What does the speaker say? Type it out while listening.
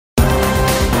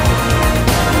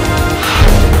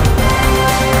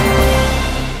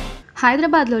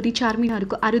హైదరాబాద్లోని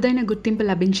చార్మినార్కు అరుదైన గుర్తింపు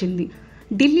లభించింది.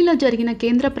 ఢిల్లీలో జరిగిన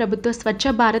కేంద్ర ప్రభుత్వ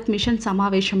స్వచ్ఛ భారత్ మిషన్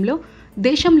సమావేశంలో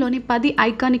దేశంలోని 10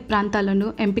 ఐకానిక్ ప్రాంతాలను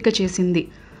ఎంపిక చేసింది.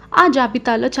 ఆ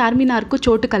జాబితాలో చార్మినార్కు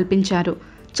చోటు కల్పించారు.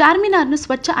 చార్మినార్ను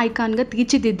స్వచ్ఛ ఐకాన్గా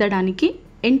తీర్చిదిద్దడానికి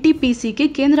NPTCకి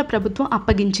కేంద్ర ప్రభుత్వం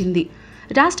అప్పగించింది.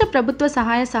 రాష్ట్ర ప్రభుత్వ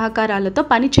సహాయ సహకారాలతో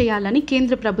పనిచేయాలని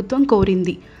కేంద్ర ప్రభుత్వం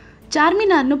కోరింది.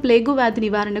 చార్మినార్ను ప్లేగు వ్యాధి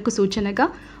నివారణకు సూచనగా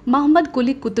మహమ్మద్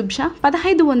కులీ కుతుబ్ షా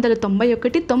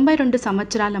 1591-92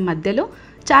 సంవత్సరాల మధ్యలో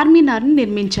చార్మినార్ను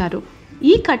నిర్మించారు.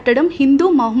 ఈ కట్టడం హిందూ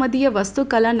మహమ్మదీయ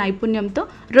వస్తుకళా నైపుణ్యంతో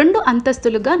 2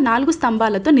 అంతస్తులుగా 4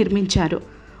 స్తంభాలతో నిర్మించారు.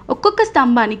 ఒక్కొక్క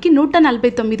స్తంభానికి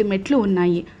 149 మెట్లు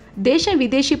ఉన్నాయి. దేశ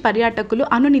విదేశీ పర్యాటకులు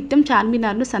అనునిత్యం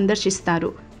చార్మినార్ను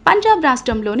సందర్శిస్తారు. పంజాబ్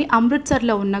రాష్ట్రంలోని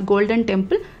అమృత్సర్లో ఉన్న గోల్డెన్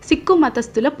టెంపుల్ సిక్కు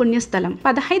మతస్థుల పుణ్యస్థలం.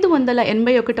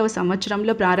 1581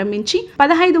 సంవత్సరంలో ప్రారంభించి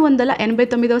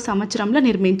 1589 సంవత్సరంలో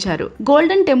నిర్మించారు.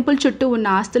 గోల్డెన్ టెంపుల్ చుట్టూ ఉన్న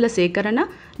ఆస్తుల సేకరణ,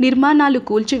 నిర్మాణాలు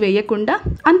కూల్చివేయకుండా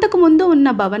అంతకుముందు ఉన్న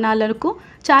భవనాలకు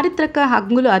చారిత్రక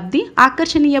హంగులు అద్ది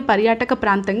ఆకర్షణీయ పర్యాటక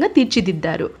ప్రాంతంగా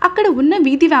తీర్చిదిద్దారు. అక్కడ ఉన్న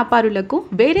వీధి వ్యాపారులకు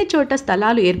వేరే చోట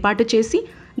స్థలాలు ఏర్పాటు చేసి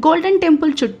గోల్డెన్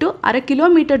టెంపుల్ చుట్టూ 1/2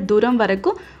 కిలోమీటర్ దూరం వరకు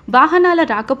వాహనాల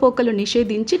రాకపోకలు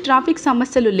నిషేధించి ట్రాఫిక్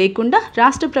సమస్యలు లేకుండా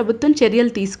రాష్ట్ర ప్రభుత్వం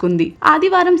చర్యలు తీసుకుంది.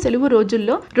 ఆదివారం సెలవు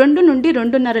రోజుల్లో 2 నుండి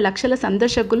 2.5 లక్షల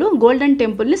సందర్శకులు గోల్డెన్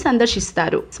టెంపుల్ ని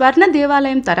సందర్శిస్తారు. స్వర్ణ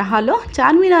దేవాలయం తరహాలో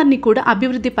చార్మినార్ ని కూడా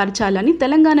అభివృద్ధి పరచాలని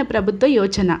తెలంగాణ ప్రభుత్వ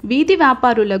యోచన. వీధి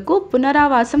వ్యాపారులకు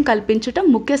పునరావాసం కల్పించడం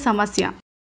ముఖ్య సమస్య.